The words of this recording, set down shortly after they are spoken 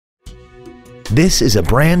This is a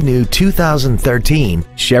brand new 2013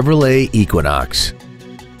 Chevrolet Equinox.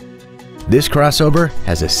 This crossover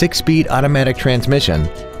has a 6-speed automatic transmission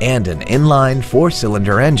and an inline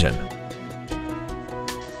 4-cylinder engine.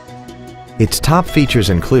 Its top features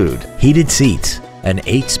include heated seats, an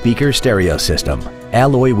 8-speaker stereo system,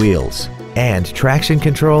 alloy wheels, and traction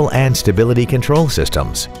control and stability control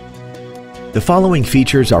systems. The following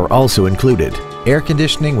features are also included: air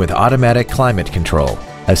conditioning with automatic climate control,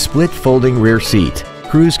 a split folding rear seat,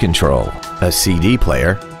 cruise control, a CD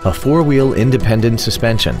player, a 4-wheel independent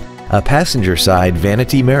suspension, a passenger side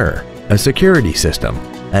vanity mirror, a security system,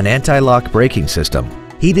 an anti-lock braking system,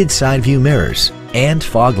 heated side view mirrors, and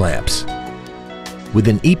fog lamps. With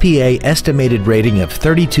an EPA estimated rating of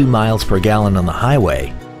 32 miles per gallon on the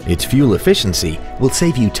highway, its fuel efficiency will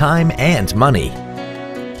save you time and money.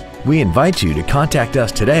 We invite you to contact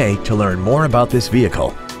us today to learn more about this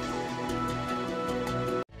vehicle.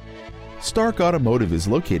 Stark Automotive is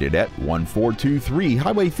located at 1423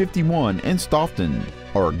 Highway 51 in Stoughton.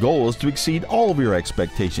 Our goal is to exceed all of your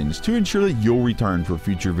expectations to ensure that you'll return for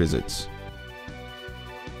future visits.